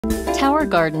Tower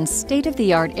Garden's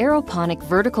state-of-the-art aeroponic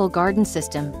vertical garden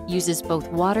system uses both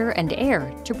water and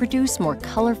air to produce more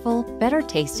colorful,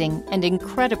 better-tasting, and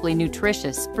incredibly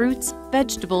nutritious fruits,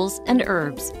 vegetables, and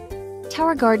herbs.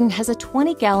 Tower Garden has a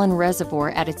 20-gallon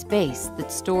reservoir at its base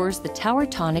that stores the Tower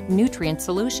Tonic nutrient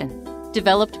solution.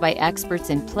 Developed by experts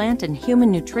in plant and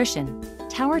human nutrition,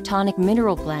 Tower Tonic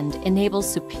Mineral Blend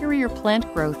enables superior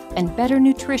plant growth and better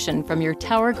nutrition from your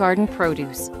Tower Garden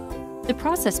produce. The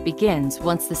process begins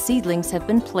once the seedlings have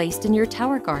been placed in your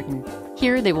Tower Garden.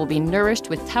 Here they will be nourished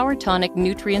with Tower Tonic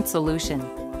nutrient solution.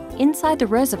 Inside the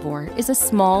reservoir is a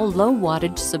small,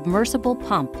 low-wattage submersible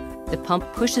pump. The pump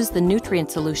pushes the nutrient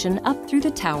solution up through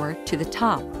the tower to the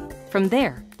top. From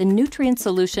there, the nutrient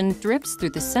solution drips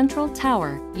through the central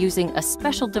tower using a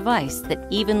special device that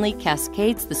evenly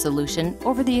cascades the solution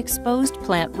over the exposed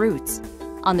plant roots.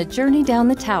 On the journey down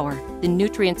the tower, the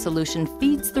nutrient solution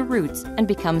feeds the roots and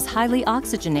becomes highly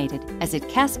oxygenated as it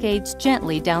cascades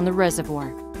gently down the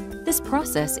reservoir. This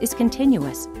process is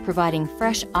continuous, providing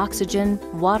fresh oxygen,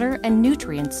 water, and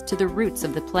nutrients to the roots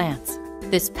of the plants.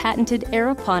 This patented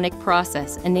aeroponic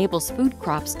process enables food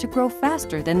crops to grow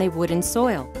faster than they would in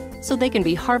soil, so they can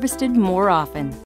be harvested more often.